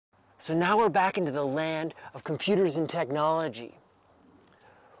So now we're back into the land of computers and technology.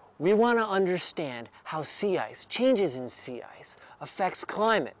 We want to understand how sea ice, changes in sea ice, affects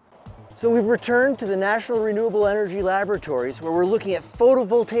climate. So we've returned to the National Renewable Energy Laboratories where we're looking at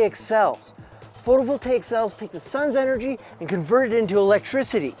photovoltaic cells. Photovoltaic cells take the sun's energy and convert it into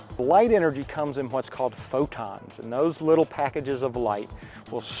electricity. Light energy comes in what's called photons, and those little packages of light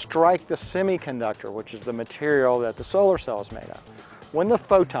will strike the semiconductor, which is the material that the solar cell is made of. When the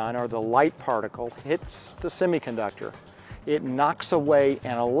photon, or the light particle, hits the semiconductor, it knocks away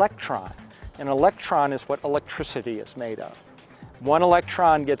an electron. An electron is what electricity is made of. One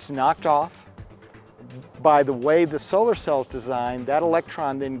electron gets knocked off. By the way the solar cell is designed, that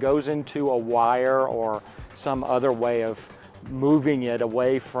electron then goes into a wire or some other way of moving it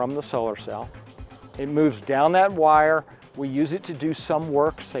away from the solar cell. It moves down that wire. We use it to do some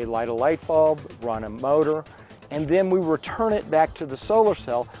work, say light a light bulb, run a motor, and then we return it back to the solar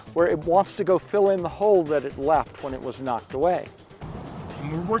cell where it wants to go fill in the hole that it left when it was knocked away.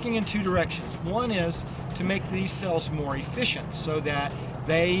 And we're working in two directions. One is to make these cells more efficient so that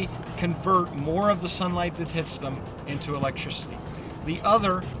they convert more of the sunlight that hits them into electricity. The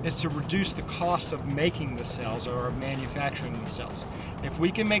other is to reduce the cost of making the cells or of manufacturing the cells. If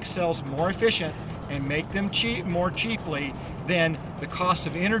we can make cells more efficient and make them more cheaply, then the cost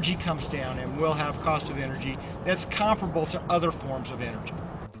of energy comes down and we'll have cost of energy that's comparable to other forms of energy.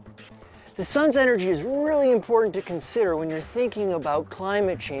 The sun's energy is really important to consider when you're thinking about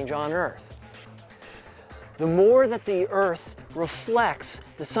climate change on Earth. The more that the Earth reflects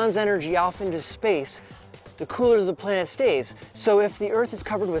the sun's energy off into space, the cooler the planet stays. So if the Earth is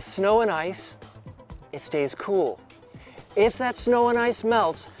covered with snow and ice, it stays cool. If that snow and ice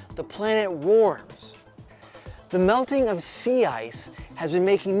melts, the planet warms. The melting of sea ice has been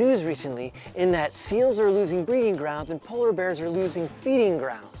making news recently in that seals are losing breeding grounds and polar bears are losing feeding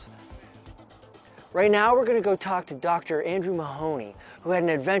grounds. Right now we're going to go talk to Dr. Andrew Mahoney, who had an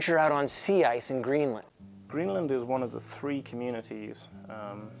adventure out on sea ice in Greenland. Greenland is one of the three communities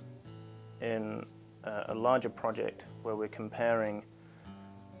in a larger project where we're comparing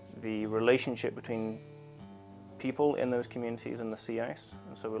the relationship between people in those communities and the sea ice.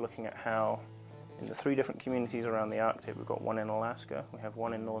 And so we're looking at how in the three different communities around the Arctic, we've got one in Alaska, we have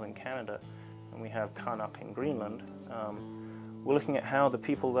one in northern Canada, and we have Qaanaaq in Greenland. We're looking at how the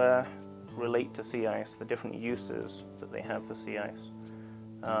people there relate to sea ice, the different uses that they have for sea ice.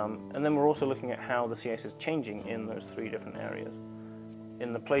 And then we're also looking at how the sea ice is changing in those three different areas.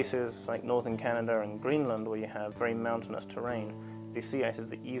 In the places like northern Canada and Greenland where you have very mountainous terrain, the sea ice is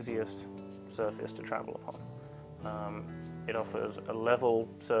the easiest surface to travel upon. It offers a level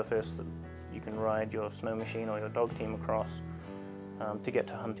surface that you can ride your snow machine or your dog team across to get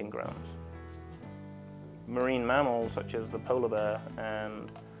to hunting grounds. Marine mammals such as the polar bear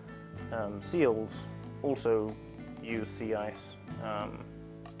and seals also use sea ice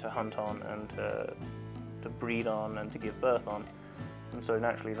to hunt on and to breed on and to give birth on. And so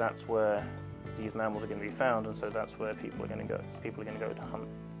naturally that's where these mammals are going to be found, and so that's where people are going to go. People are going to go to hunt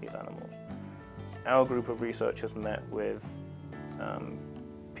these animals. Our group of researchers met with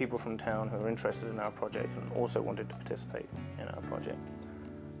people from town who are interested in our project and also wanted to participate in our project.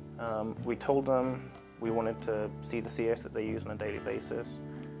 We told them we wanted to see the sea ice that they use on a daily basis.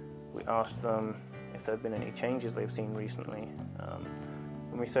 We asked them if there had been any changes they've seen recently.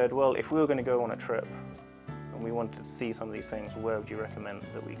 And we said, well, if we were going to go on a trip and we wanted to see some of these things, where would you recommend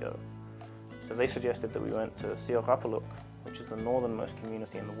that we go? So they suggested that we went to Siorapaluk, which is the northernmost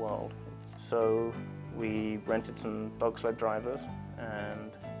community in the world. So we rented some dog sled drivers,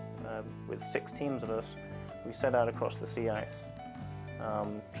 and with 6 teams of us, we set out across the sea ice,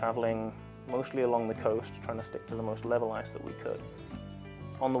 traveling mostly along the coast, trying to stick to the most level ice that we could.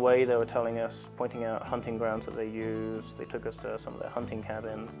 On the way, they were telling us, pointing out hunting grounds that they use. They took us to some of their hunting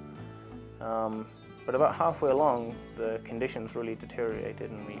cabins. But about halfway along, the conditions really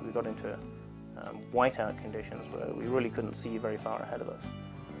deteriorated, and we got into whiteout conditions where we really couldn't see very far ahead of us.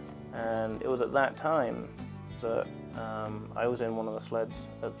 And it was at that time that I was in one of the sleds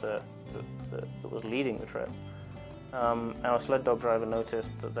that was leading the trip. Our sled dog driver noticed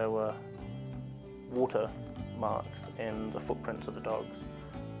that there were water marks in the footprints of the dogs,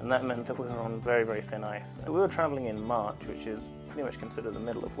 and that meant that we were on very, very thin ice. We were traveling in March, which is pretty much considered the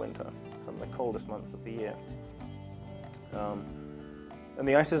middle of winter, some of the coldest months of the year. And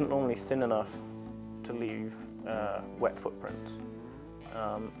the ice isn't normally thin enough to leave wet footprints.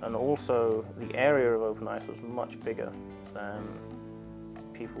 And also, the area of open ice was much bigger than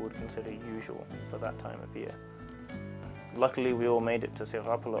people would consider usual for that time of year. Luckily, we all made it to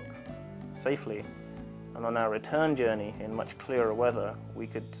Siorapaluk safely, And on our return journey in much clearer weather, we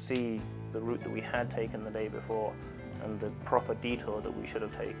could see the route that we had taken the day before and the proper detour that we should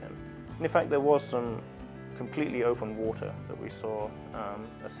have taken. And in fact, there was some completely open water that we saw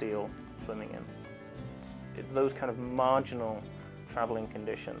a seal swimming in. It's those kind of marginal traveling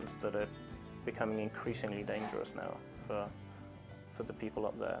conditions that are becoming increasingly dangerous now for the people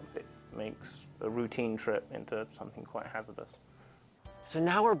up there. It makes a routine trip into something quite hazardous. So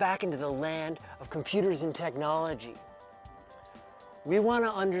now we're back into the land of computers and technology. We want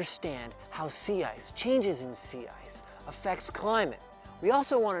to understand how sea ice, changes in sea ice, affects climate. We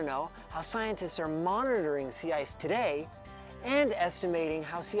also want to know how scientists are monitoring sea ice today and estimating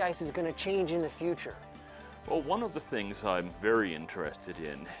how sea ice is going to change in the future. Well, one of the things I'm very interested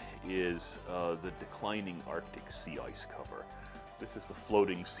in is the declining Arctic sea ice cover. This is the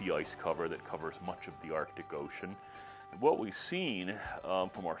floating sea ice cover that covers much of the Arctic Ocean. And what we've seen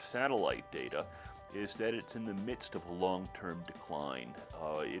from our satellite data is that it's in the midst of a long-term decline.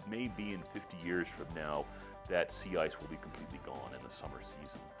 It may be in 50 years from now that sea ice will be completely gone in the summer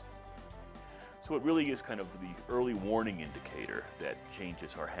season. So it really is kind of the early warning indicator that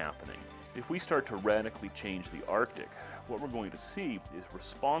changes are happening. If we start to radically change the Arctic, what we're going to see is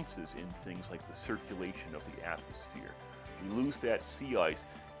responses in things like the circulation of the atmosphere. We lose that sea ice,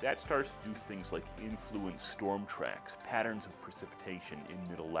 that starts to do things like influence storm tracks, patterns of precipitation in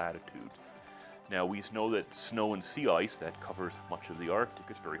middle latitudes. Now we know that snow and sea ice that covers much of the Arctic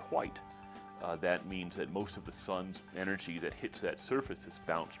is very white. That means that most of the sun's energy that hits that surface is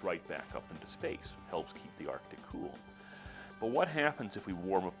bounced right back up into space, helps keep the Arctic cool. But what happens if we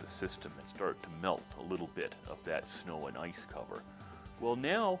warm up the system and start to melt a little bit of that snow and ice cover? Well,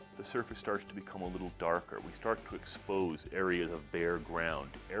 now the surface starts to become a little darker. We start to expose areas of bare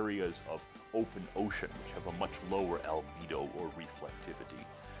ground, areas of open ocean, which have a much lower albedo or reflectivity.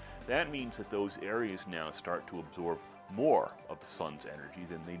 That means that those areas now start to absorb more of the sun's energy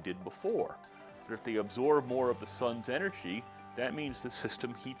than they did before. But if they absorb more of the sun's energy, that means the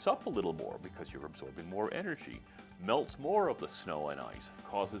system heats up a little more because you're absorbing more energy, melts more of the snow and ice,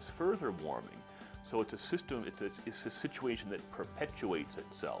 causes further warming. So it's a system, it's a situation that perpetuates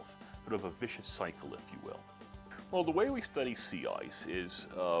itself, sort of a vicious cycle, if you will. Well, the way we study sea ice is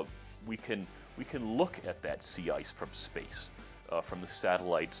we can look at that sea ice from space, from the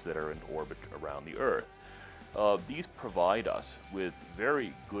satellites that are in orbit around the Earth. These provide us with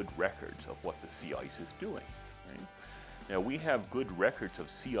very good records of what the sea ice is doing. Right? Now, we have good records of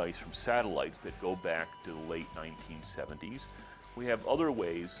sea ice from satellites that go back to the late 1970s. We have other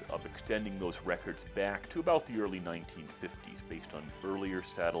ways of extending those records back to about the early 1950s based on earlier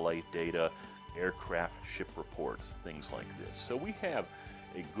satellite data, aircraft ship reports, things like this. So we have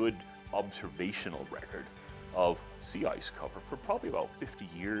a good observational record of sea ice cover for probably about 50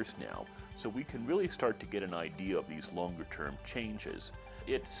 years now. So we can really start to get an idea of these longer term changes.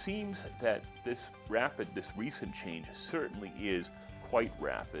 It seems that this recent change certainly is quite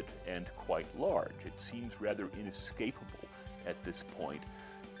rapid and quite large. It seems rather inescapable at this point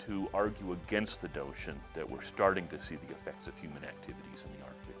to argue against the notion that we're starting to see the effects of human activities in the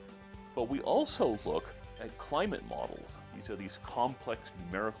Arctic. But we also look at climate models. These are these complex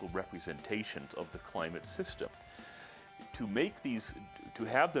numerical representations of the climate system. To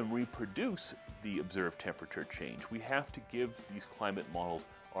have them reproduce the observed temperature change, we have to give these climate models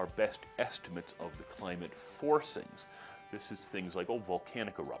our best estimates of the climate forcings. This is things like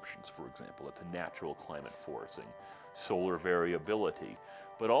volcanic eruptions, for example. That's a natural climate forcing. Solar variability,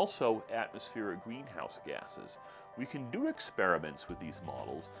 but also atmospheric greenhouse gases. We can do experiments with these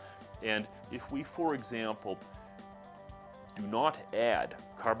models, and if we, for example, do not add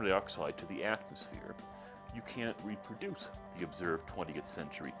carbon dioxide to the atmosphere, you can't reproduce the observed 20th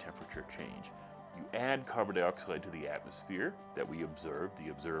century temperature change. You add carbon dioxide to the atmosphere that we observe, the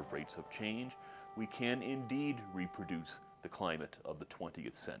observed rates of change, we can indeed reproduce the climate of the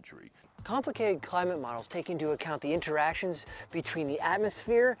 20th century. Complicated climate models take into account the interactions between the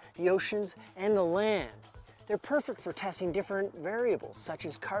atmosphere, the oceans, and the land. They're perfect for testing different variables, such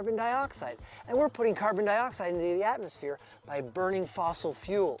as carbon dioxide. And we're putting carbon dioxide into the atmosphere by burning fossil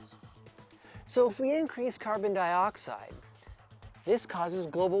fuels. So if we increase carbon dioxide, this causes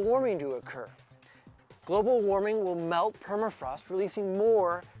global warming to occur. Global warming will melt permafrost, releasing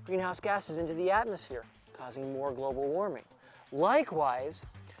more greenhouse gases into the atmosphere, causing more global warming. Likewise,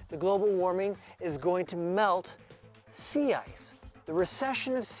 the global warming is going to melt sea ice. The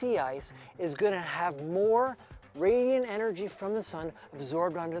recession of sea ice is going to have more radiant energy from the sun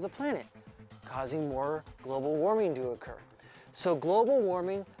absorbed onto the planet, causing more global warming to occur. So global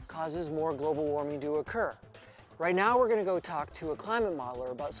warming causes more global warming to occur. Right now we're going to go talk to a climate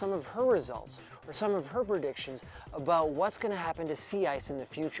modeler about some of her results or some of her predictions about what's going to happen to sea ice in the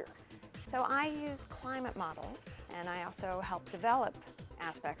future. So I use climate models, and I also help develop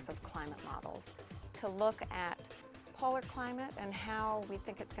aspects of climate models to look at polar climate and how we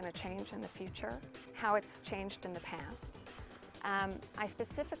think it's going to change in the future, how it's changed in the past. I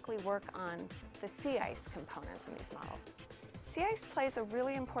specifically work on the sea ice components in these models. Sea ice plays a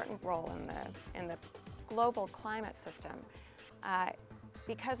really important role in the global climate system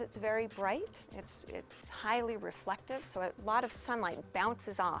because it's very bright, it's highly reflective, so a lot of sunlight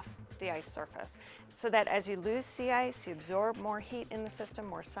bounces off the ice surface. So that as you lose sea ice, you absorb more heat in the system,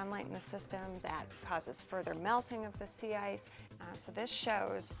 more sunlight in the system. That causes further melting of the sea ice. So this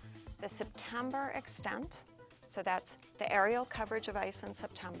shows the September extent. So that's the aerial coverage of ice in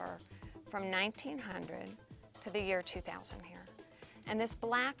September from 1900 to the year 2000 here. And this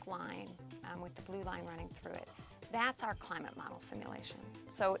black line with the blue line running through it, that's our climate model simulation.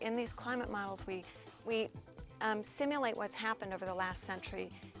 So in these climate models, we simulate what's happened over the last century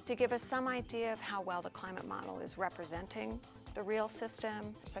to give us some idea of how well the climate model is representing the real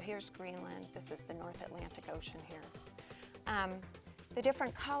system. So here's Greenland, this is the North Atlantic Ocean here. The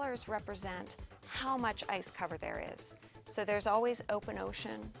different colors represent how much ice cover there is. So there's always open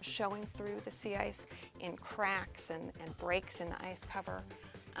ocean showing through the sea ice in cracks and breaks in the ice cover.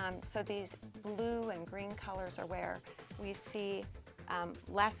 So these blue and green colors are where we see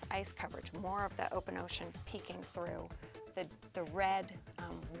less ice coverage, more of the open ocean peeking through. The red,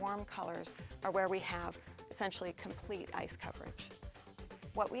 warm colors are where we have essentially complete ice coverage.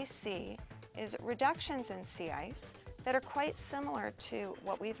 What we see is reductions in sea ice that are quite similar to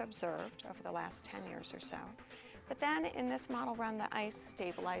what we've observed over the last 10 years or so. But then in this model run, the ice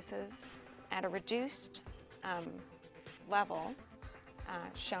stabilizes at a reduced level,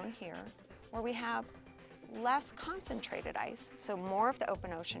 shown here, where we have less concentrated ice, so more of the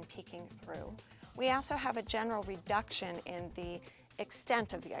open ocean peeking through. We also have a general reduction in the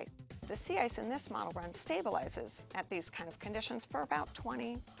extent of the ice. The sea ice in this model run stabilizes at these kind of conditions for about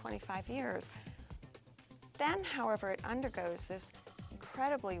 20, 25 years. Then, however, it undergoes this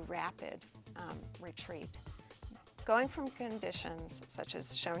incredibly rapid retreat, going from conditions such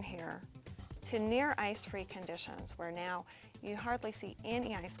as shown here to near ice-free conditions where now you hardly see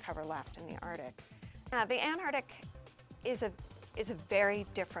any ice cover left in the Arctic. The Antarctic is a very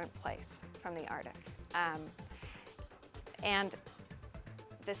different place from the Arctic. And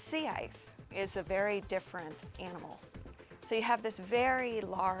the sea ice is a very different animal. So you have this very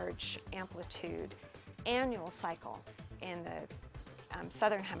large amplitude annual cycle in the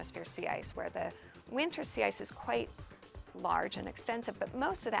southern hemisphere sea ice, where the winter sea ice is quite large and extensive, but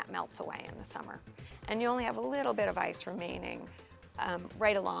most of that melts away in the summer. And you only have a little bit of ice remaining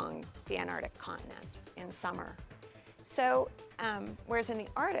right along the Antarctic continent in summer. So, whereas in the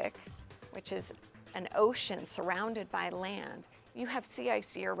Arctic, which is an ocean surrounded by land, you have sea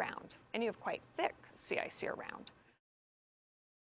ice year-round, and you have quite thick sea ice year-round.